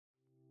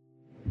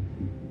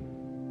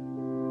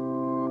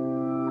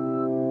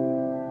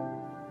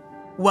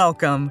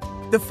Welcome.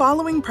 The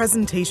following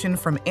presentation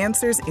from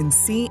Answers in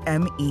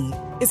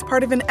CME is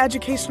part of an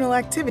educational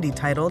activity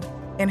titled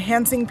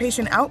Enhancing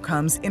Patient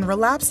Outcomes in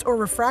Relapsed or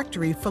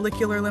Refractory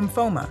Follicular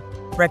Lymphoma,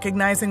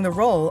 Recognizing the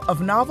Role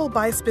of Novel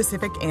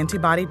Bispecific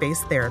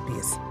Antibody-Based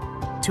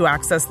Therapies. To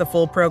access the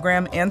full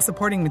program and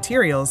supporting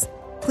materials,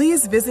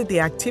 please visit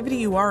the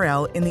activity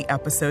URL in the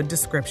episode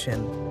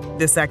description.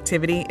 This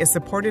activity is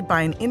supported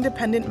by an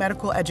independent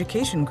medical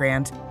education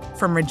grant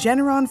from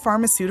Regeneron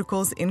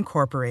Pharmaceuticals,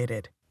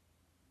 Incorporated.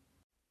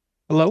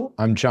 Hello,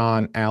 I'm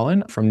John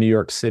Allan from New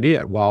York City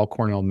at Weill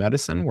Cornell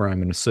Medicine, where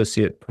I'm an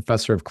associate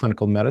professor of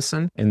clinical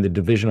medicine in the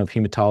Division of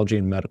Hematology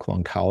and Medical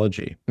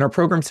Oncology. In our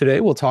program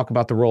today, we'll talk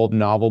about the role of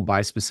novel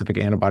bispecific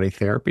antibody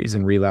therapies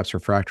in relapsed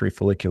refractory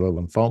follicular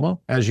lymphoma.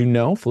 As you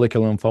know,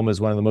 follicular lymphoma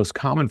is one of the most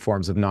common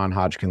forms of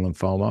non-Hodgkin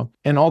lymphoma.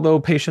 And although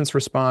patients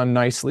respond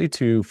nicely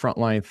to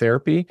frontline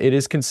therapy, it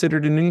is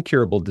considered an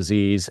incurable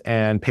disease,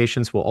 and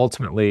patients will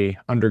ultimately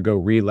undergo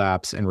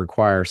relapse and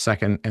require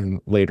second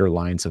and later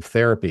lines of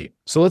therapy.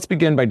 So let's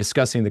begin by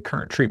discussing the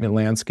current treatment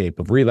landscape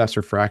of relapsed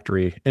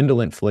refractory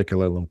indolent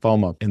follicular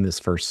lymphoma in this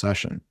first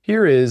session.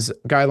 Here is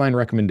guideline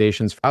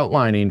recommendations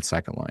outlining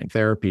second-line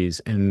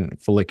therapies in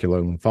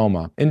follicular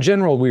lymphoma. In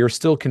general, we are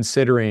still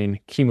considering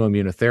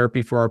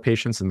chemoimmunotherapy for our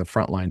patients in the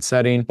frontline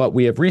setting, but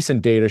we have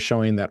recent data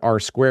showing that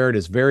R-squared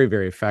is very,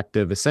 very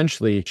effective,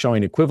 essentially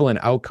showing equivalent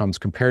outcomes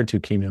compared to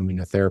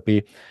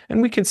chemoimmunotherapy.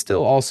 And we can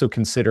still also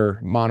consider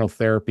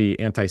monotherapy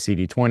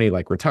anti-CD20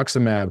 like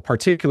rituximab,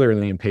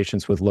 particularly in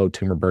patients with low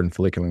tumor burden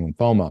follicular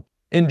lymphoma.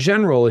 In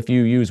general, if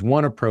you use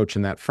one approach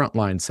in that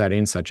frontline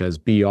setting, such as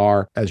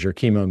BR as your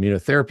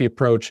chemoimmunotherapy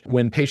approach,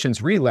 when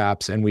patients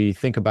relapse and we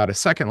think about a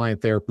second-line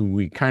therapy,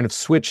 we kind of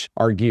switch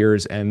our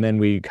gears and then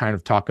we kind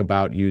of talk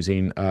about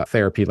using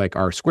therapy like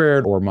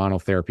R-squared or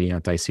monotherapy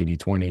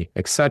anti-CD20,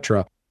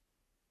 etc.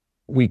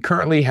 We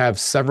currently have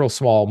several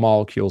small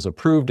molecules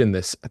approved in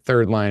this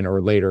third line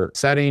or later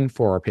setting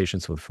for our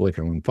patients with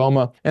follicular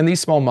lymphoma. And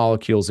these small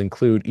molecules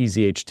include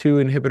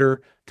EZH2 inhibitor,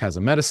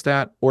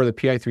 tazemetostat, or the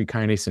PI3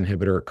 kinase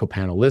inhibitor,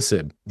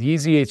 copanlisib. The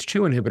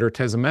EZH2 inhibitor,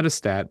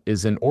 tazemetostat,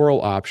 is an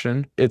oral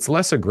option. It's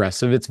less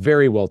aggressive, it's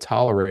very well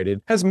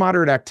tolerated, has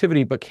moderate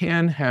activity, but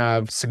can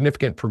have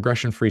significant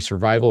progression-free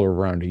survival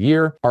around a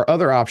year. Our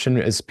other option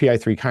is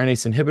PI3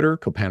 kinase inhibitor,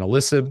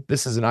 copanlisib.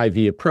 This is an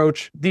IV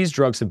approach. These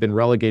drugs have been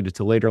relegated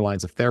to later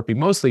lines of therapy,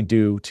 mostly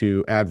due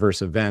to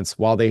adverse events.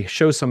 While they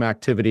show some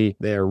activity,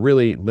 they are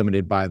really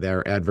limited by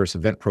their adverse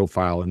event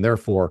profile and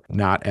therefore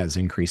not as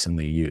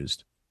increasingly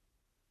used.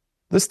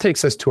 This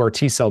takes us to our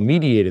T-cell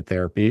mediated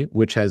therapy,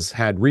 which has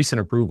had recent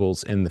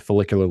approvals in the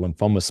follicular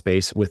lymphoma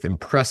space with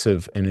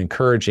impressive and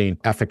encouraging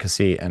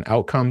efficacy and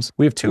outcomes.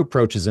 We have two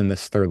approaches in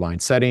this third line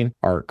setting: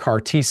 our CAR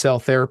T-cell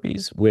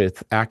therapies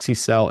with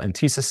axi-cell and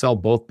tisa-cell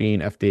both being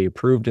FDA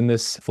approved in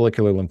this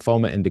follicular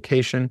lymphoma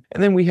indication.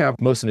 And then we have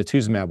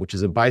mosunetuzumab, which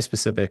is a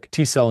bispecific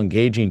T-cell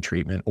engaging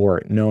treatment,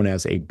 or known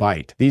as a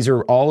BiTE. These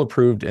are all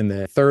approved in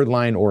the third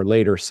line or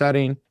later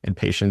setting in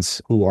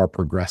patients who are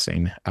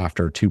progressing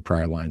after 2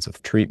 prior lines of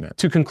treatment.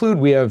 To conclude,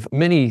 we have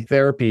many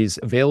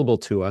therapies available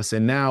to us,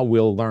 and now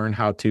we'll learn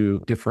how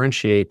to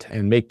differentiate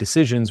and make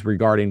decisions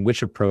regarding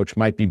which approach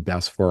might be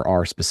best for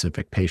our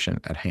specific patient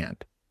at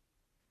hand.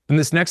 In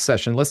this next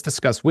session, let's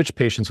discuss which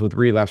patients with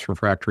relapsed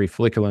refractory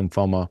follicular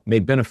lymphoma may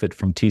benefit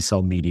from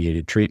T-cell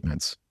mediated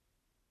treatments.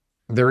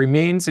 There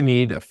remains a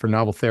need for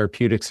novel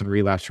therapeutics in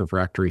relapsed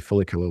refractory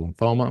follicular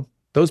lymphoma.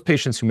 Those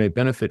patients who may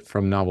benefit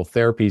from novel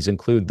therapies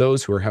include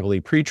those who are heavily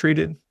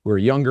pretreated, who are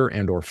younger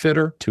and or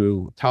fitter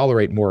to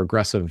tolerate more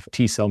aggressive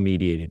T-cell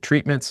mediated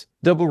treatments,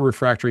 double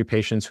refractory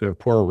patients who have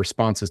poorer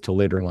responses to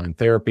later line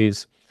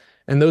therapies,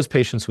 and those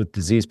patients with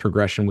disease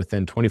progression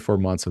within 24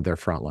 months of their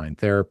frontline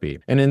therapy.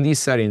 And in these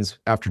settings,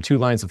 after 2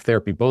 lines of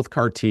therapy, both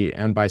CAR T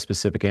and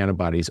bispecific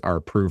antibodies are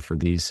approved for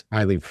these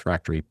highly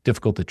refractory,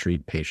 difficult to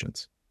treat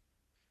patients.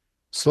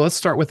 So let's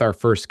start with our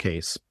first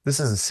case. This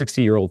is a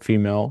 60-year-old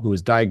female who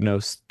was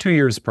diagnosed 2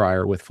 years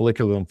prior with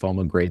follicular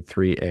lymphoma grade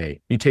 3A.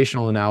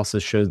 Mutational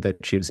analysis showed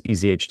that she was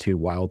EZH2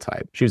 wild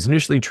type. She was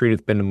initially treated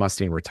with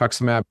bendamustine and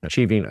rituximab,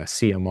 achieving a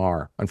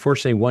CMR.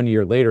 Unfortunately, 1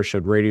 year later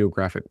showed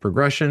radiographic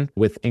progression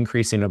with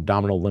increasing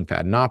abdominal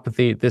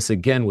lymphadenopathy. This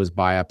again was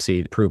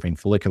biopsied, proving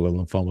follicular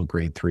lymphoma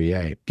grade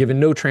 3A. Given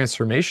no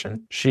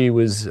transformation, she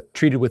was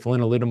treated with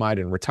lenalidomide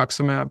and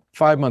rituximab,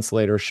 5 months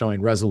later showing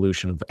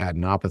resolution of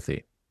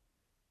adenopathy.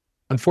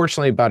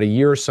 Unfortunately, about a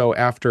year or so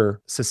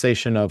after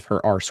cessation of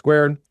her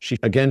R-squared, she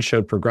again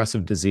showed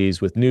progressive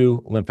disease with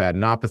new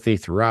lymphadenopathy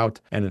throughout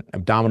and an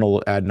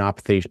abdominal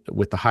adenopathy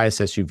with the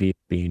highest SUV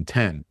being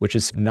 10, which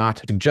is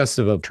not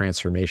suggestive of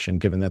transformation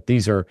given that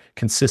these are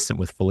consistent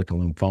with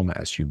follicular lymphoma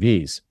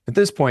SUVs. At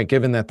this point,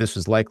 given that this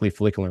was likely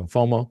follicular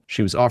lymphoma,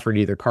 she was offered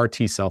either CAR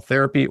T-cell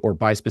therapy or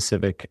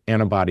bispecific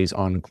antibodies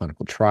on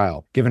clinical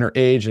trial. Given her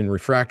age and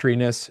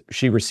refractoriness,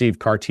 she received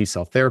CAR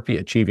T-cell therapy,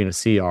 achieving a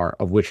CR,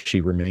 of which she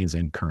remains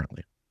in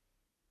currently.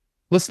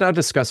 Let's now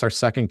discuss our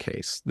second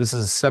case. This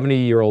is a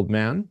 70-year-old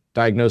man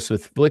diagnosed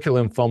with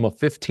follicular lymphoma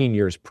 15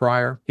 years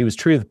prior. He was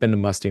treated with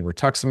bendamustine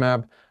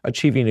rituximab,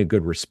 achieving a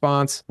good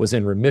response, was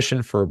in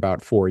remission for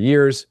about 4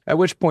 years, at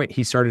which point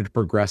he started to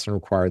progress and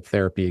required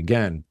therapy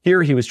again.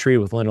 Here he was treated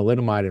with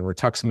lenalidomide and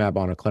rituximab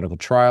on a clinical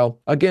trial,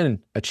 again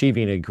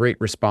achieving a great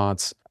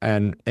response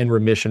and in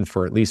remission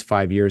for at least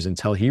 5 years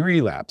until he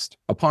relapsed.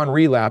 Upon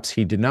relapse,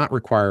 he did not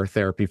require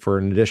therapy for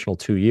an additional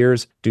 2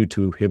 years due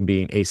to him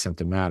being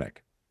asymptomatic.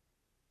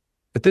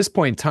 At this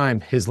point in time,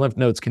 his lymph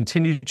nodes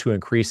continued to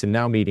increase and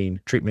now meeting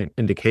treatment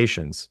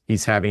indications.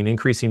 He's having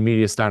increasing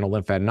mediastinal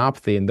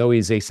lymphadenopathy, and though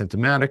he's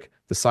asymptomatic,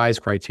 the size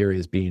criteria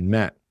is being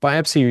met.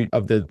 Biopsy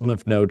of the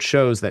lymph node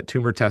shows that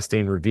tumor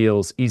testing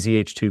reveals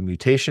EZH2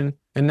 mutation,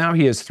 and now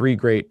he has 3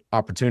 great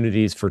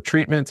opportunities for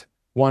treatment,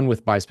 one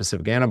with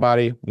bispecific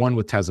antibody, one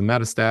with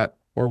tazemetostat,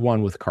 or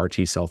one with CAR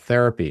T-cell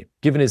therapy.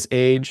 Given his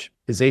age,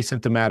 his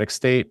asymptomatic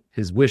state,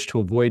 his wish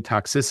to avoid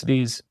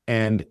toxicities,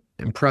 and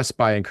impressed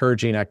by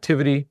encouraging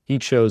activity, he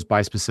chose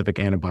bispecific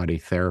antibody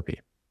therapy.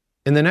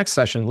 In the next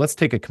session, let's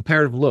take a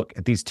comparative look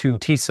at these 2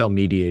 T-cell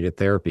mediated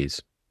therapies.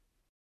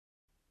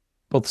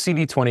 Both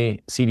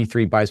CD20,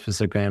 CD3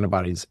 bispecific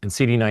antibodies and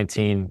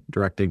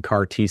CD19-directed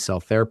CAR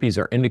T-cell therapies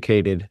are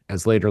indicated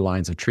as later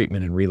lines of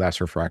treatment in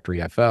relapsed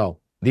refractory FL.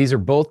 These are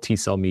both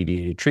T-cell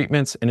mediated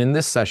treatments, and in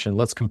this session,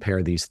 let's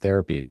compare these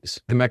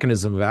therapies. The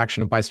mechanism of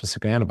action of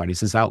bispecific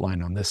antibodies is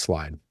outlined on this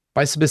slide.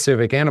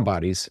 Bispecific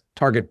antibodies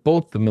target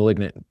both the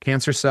malignant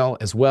cancer cell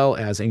as well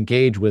as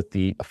engage with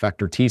the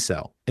effector T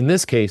cell. In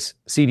this case,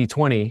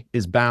 CD20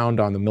 is bound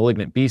on the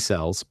malignant B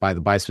cells by the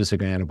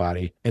bispecific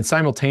antibody, and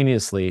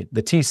simultaneously,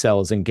 the T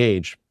cell is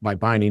engaged by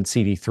binding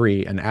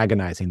CD3 and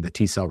agonizing the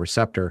T cell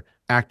receptor,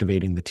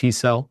 activating the T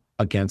cell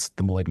against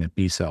the malignant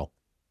B cell.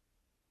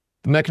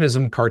 The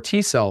mechanism of CAR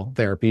T-cell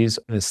therapies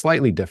is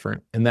slightly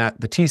different in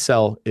that the T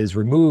cell is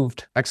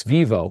removed ex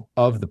vivo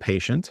of the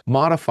patient,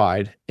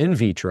 modified in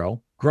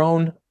vitro,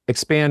 grown,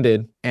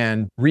 expanded,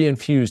 and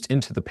reinfused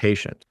into the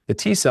patient. The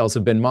T cells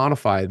have been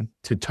modified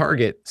to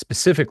target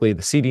specifically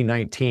the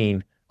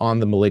CD19 on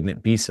the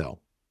malignant B cell.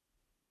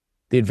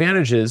 The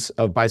advantages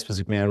of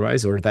bispecific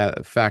antibodies are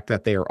the fact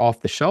that they are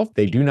off the shelf.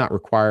 They do not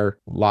require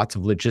lots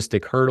of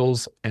logistic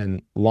hurdles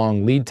and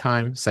long lead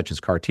time, such as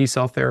CAR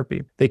T-cell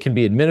therapy. They can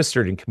be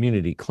administered in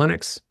community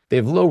clinics. They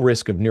have low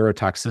risk of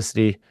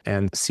neurotoxicity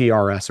and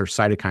CRS or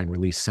cytokine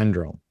release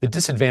syndrome. The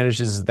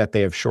disadvantages is that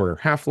they have shorter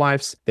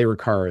half-lives, they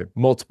require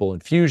multiple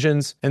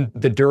infusions, and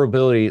the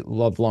durability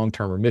of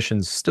long-term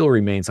remissions still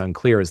remains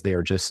unclear as they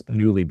are just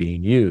newly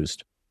being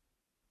used.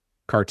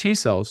 CAR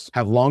T-cells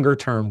have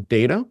longer-term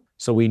data,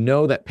 so we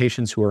know that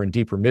patients who are in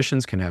deep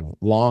remissions can have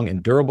long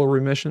and durable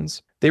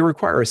remissions. They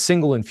require a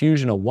single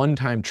infusion, a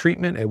one-time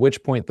treatment, at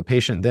which point the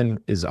patient then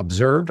is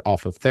observed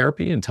off of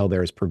therapy until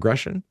there is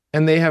progression.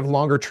 And they have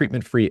longer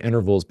treatment-free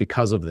intervals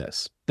because of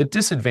this. The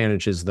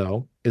disadvantages,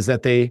 though, is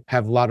that they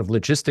have a lot of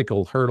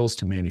logistical hurdles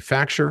to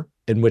manufacture,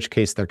 in which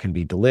case there can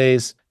be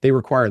delays. They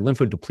require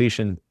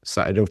lymphodepletion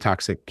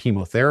cytotoxic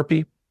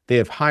chemotherapy. They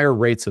have higher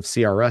rates of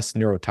CRS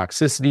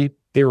neurotoxicity.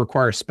 They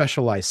require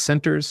specialized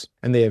centers,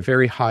 and they have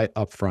very high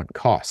upfront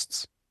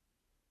costs.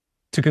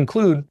 To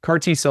conclude, CAR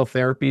T-cell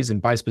therapies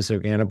and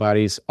bispecific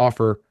antibodies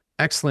offer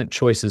excellent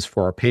choices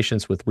for our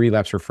patients with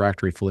relapsed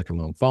refractory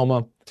follicular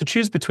lymphoma. To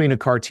choose between a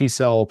CAR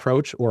T-cell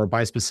approach or a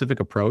bispecific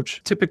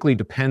approach typically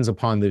depends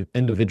upon the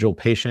individual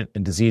patient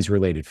and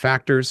disease-related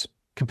factors.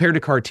 Compared to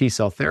CAR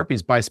T-cell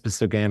therapies,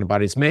 bispecific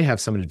antibodies may have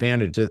some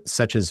advantages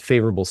such as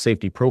favorable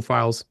safety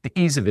profiles, the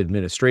ease of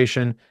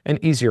administration,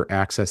 and easier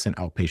access in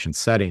outpatient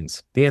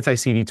settings. The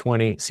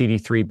anti-CD20,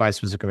 CD3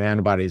 bispecific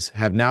antibodies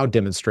have now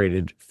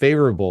demonstrated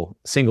favorable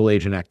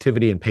single-agent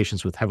activity in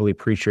patients with heavily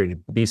pretreated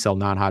B-cell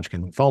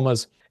non-Hodgkin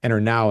lymphomas and are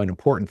now an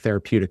important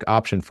therapeutic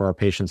option for our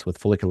patients with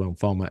follicular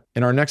lymphoma.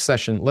 In our next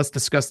session, let's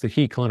discuss the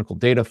key clinical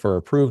data for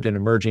approved and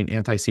emerging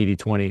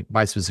anti-CD20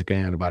 bispecific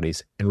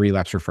antibodies in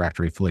relapsed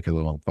refractory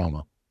follicular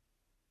lymphoma.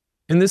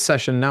 In this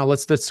session, now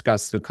let's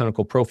discuss the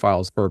clinical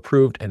profiles for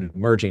approved and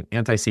emerging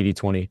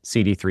anti-CD20,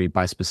 CD3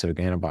 bispecific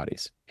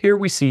antibodies. Here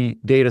we see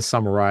data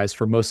summarized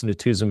for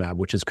mosunetuzumab,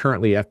 which is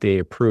currently FDA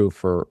approved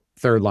for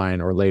third-line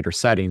or later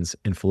settings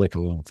in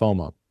follicular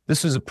lymphoma.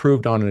 This was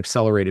approved on an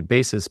accelerated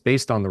basis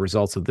based on the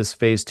results of this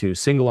phase 2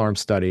 single-arm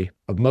study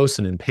of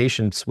mosun in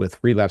patients with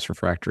relapsed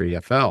refractory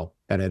FL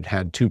that had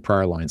had 2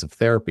 prior lines of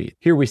therapy.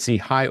 Here we see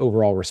high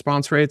overall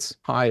response rates,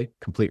 high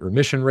complete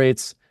remission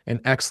rates,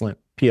 and excellent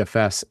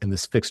PFS in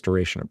this fixed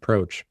duration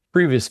approach.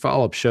 Previous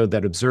follow-up showed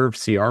that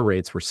observed CR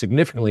rates were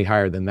significantly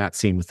higher than that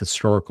seen with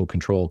historical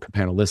control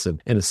capanelisib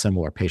in a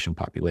similar patient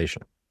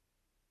population.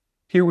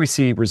 Here we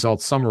see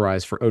results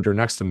summarized for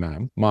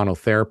odronextamab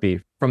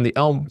monotherapy from the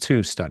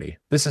ELM-2 study.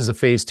 This is a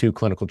phase 2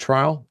 clinical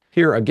trial.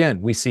 Here again,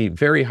 we see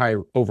very high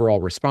overall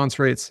response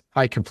rates,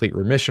 high complete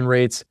remission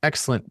rates,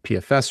 excellent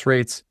PFS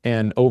rates,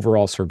 and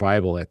overall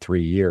survival at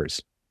 3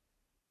 years.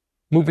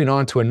 Moving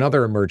on to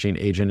another emerging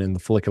agent in the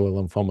follicular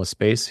lymphoma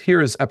space, here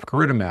is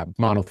epcoritamab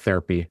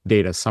monotherapy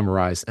data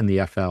summarized in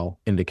the FL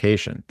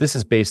indication. This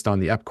is based on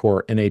the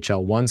EPCOR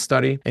NHL-1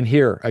 study, and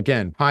here,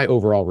 again, high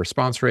overall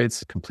response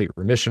rates, complete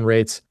remission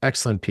rates,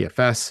 excellent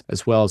PFS,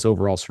 as well as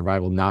overall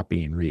survival not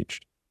being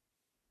reached.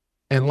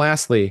 And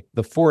lastly,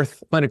 the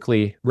fourth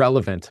clinically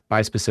relevant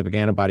bispecific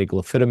antibody,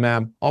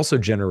 glofitamab, also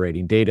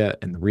generating data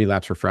in the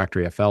relapse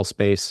refractory FL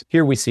space.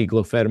 Here we see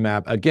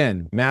glofitamab,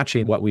 again,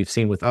 matching what we've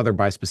seen with other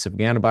bispecific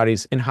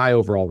antibodies in high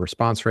overall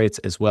response rates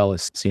as well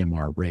as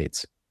CMR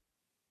rates.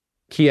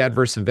 Key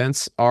adverse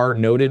events are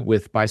noted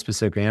with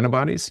bispecific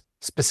antibodies,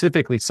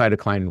 specifically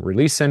cytokine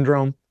release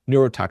syndrome,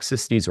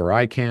 neurotoxicities or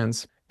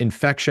ICANS,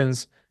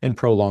 infections, and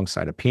prolonged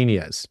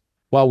cytopenias.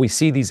 While we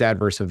see these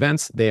adverse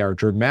events, they are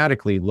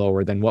dramatically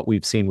lower than what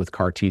we've seen with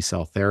CAR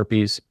T-cell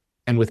therapies.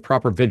 And with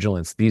proper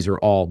vigilance, these are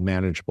all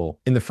manageable.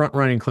 In the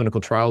front-running clinical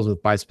trials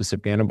with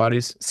bispecific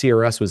antibodies,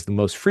 CRS was the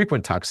most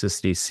frequent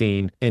toxicity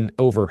seen in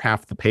over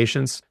half the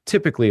patients,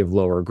 typically of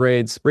lower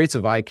grades. Rates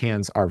of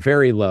ICANS are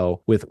very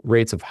low, with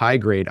rates of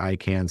high-grade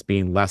ICANS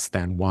being less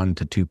than 1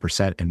 to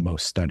 2% in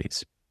most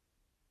studies.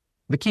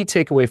 The key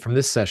takeaway from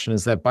this session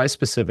is that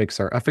bispecifics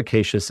are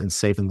efficacious and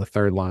safe in the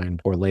third line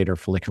or later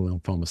follicular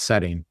lymphoma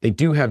setting. They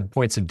do have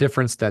points of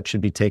difference that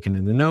should be taken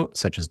into note,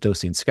 such as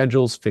dosing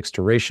schedules, fixed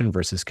duration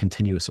versus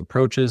continuous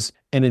approaches,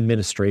 and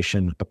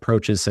administration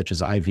approaches such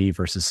as IV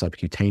versus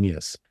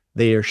subcutaneous.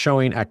 They are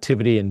showing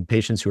activity in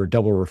patients who are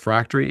double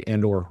refractory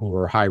and or who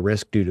are high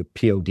risk due to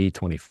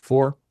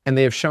POD24. And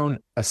they have shown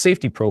a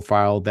safety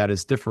profile that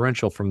is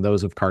differential from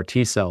those of CAR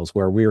T cells,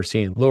 where we are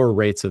seeing lower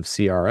rates of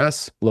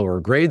CRS,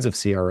 lower grades of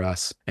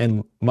CRS,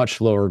 and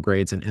much lower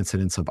grades and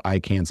incidence of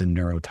ICANS and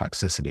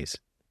neurotoxicities.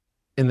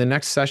 In the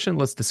next session,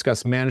 let's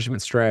discuss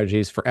management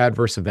strategies for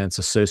adverse events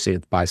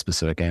associated with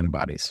bispecific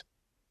antibodies.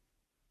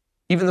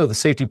 Even though the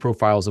safety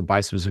profiles of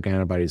bispecific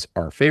antibodies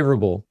are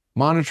favorable,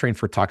 monitoring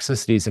for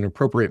toxicities and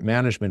appropriate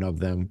management of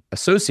them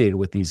associated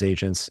with these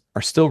agents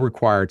are still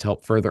required to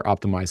help further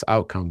optimize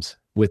outcomes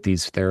with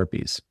these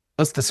therapies.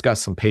 Let's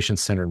discuss some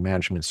patient-centered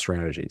management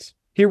strategies.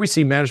 Here we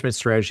see management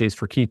strategies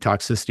for key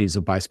toxicities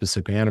of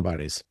bispecific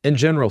antibodies. In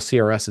general,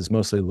 CRS is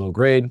mostly low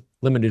grade,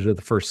 limited to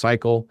the first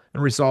cycle,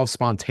 and resolves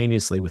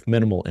spontaneously with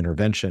minimal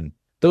intervention.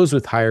 Those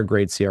with higher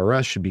grade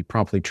CRS should be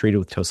promptly treated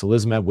with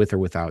tocilizumab with or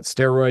without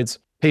steroids.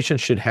 Patients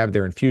should have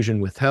their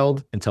infusion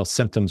withheld until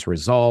symptoms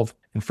resolve,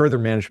 and further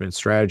management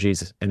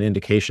strategies and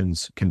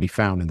indications can be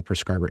found in the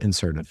prescriber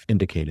insert of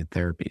indicated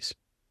therapies.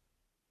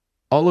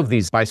 All of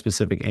these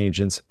bispecific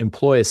agents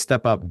employ a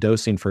step-up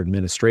dosing for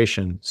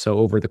administration, so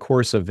over the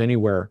course of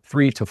anywhere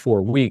 3 to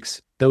 4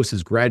 weeks, dose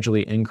is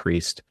gradually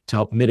increased to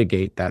help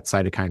mitigate that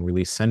cytokine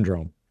release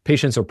syndrome.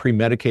 Patients are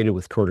pre-medicated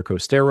with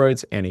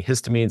corticosteroids,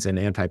 antihistamines, and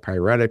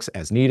antipyretics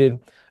as needed.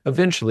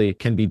 Eventually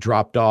can be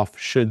dropped off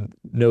should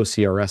no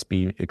CRS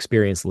be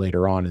experienced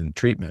later on in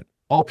treatment.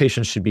 All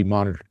patients should be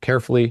monitored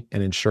carefully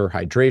and ensure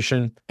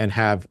hydration and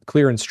have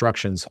clear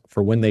instructions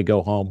for when they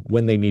go home,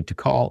 when they need to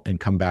call and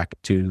come back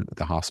to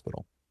the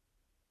hospital.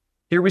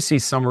 Here we see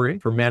summary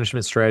for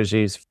management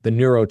strategies, the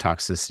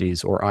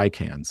neurotoxicities or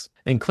ICANS.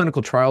 In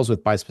clinical trials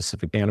with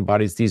bispecific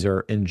antibodies, these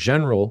are in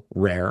general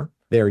rare.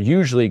 They are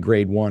usually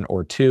grade 1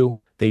 or 2.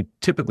 They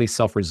typically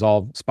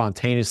self-resolve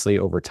spontaneously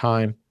over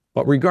time.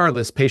 But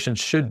regardless,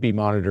 patients should be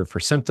monitored for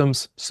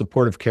symptoms.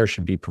 Supportive care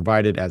should be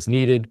provided as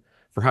needed.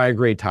 For higher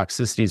grade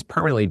toxicities,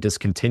 permanently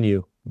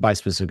discontinue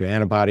bispecific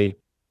antibody.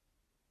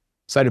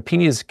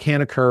 Cytopenias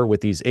can occur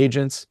with these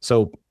agents,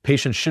 so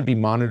patients should be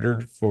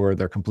monitored for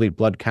their complete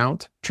blood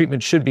count.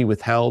 Treatment should be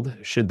withheld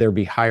should there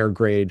be higher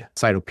grade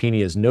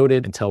cytopenias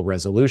noted until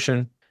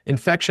resolution.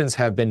 Infections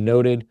have been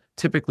noted,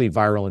 typically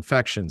viral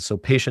infections, so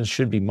patients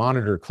should be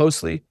monitored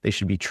closely. They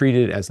should be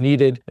treated as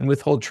needed and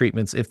withhold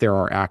treatments if there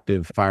are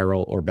active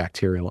viral or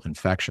bacterial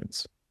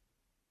infections.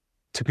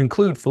 To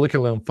conclude,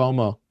 follicular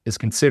lymphoma is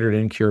considered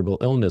an incurable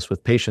illness,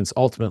 with patients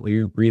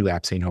ultimately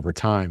relapsing over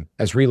time.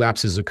 As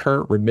relapses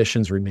occur,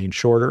 remissions remain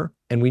shorter,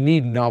 and we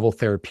need novel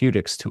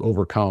therapeutics to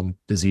overcome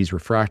disease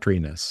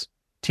refractoriness.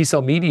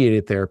 T-cell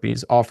mediated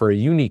therapies offer a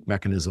unique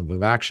mechanism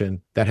of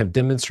action that have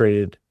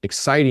demonstrated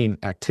exciting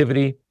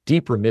activity,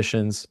 deep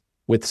remissions,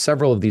 with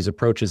several of these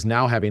approaches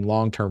now having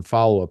long-term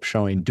follow-up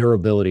showing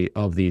durability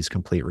of these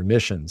complete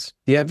remissions.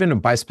 The advent of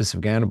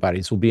bispecific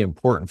antibodies will be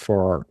important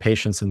for our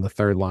patients in the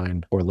third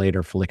line or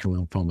later follicular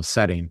lymphoma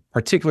setting,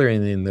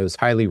 particularly in those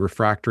highly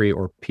refractory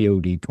or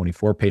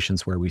POD24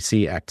 patients where we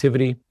see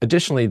activity.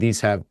 Additionally, these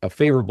have a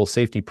favorable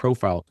safety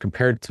profile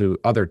compared to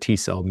other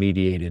T-cell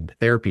mediated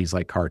therapies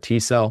like CAR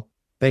T-cell.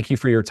 Thank you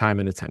for your time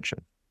and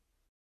attention.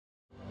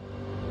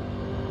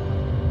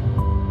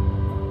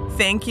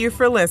 Thank you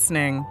for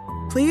listening.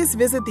 Please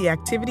visit the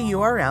activity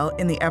URL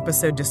in the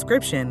episode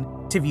description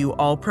to view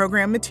all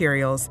program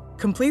materials,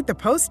 complete the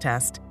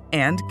post-test,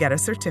 and get a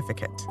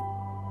certificate.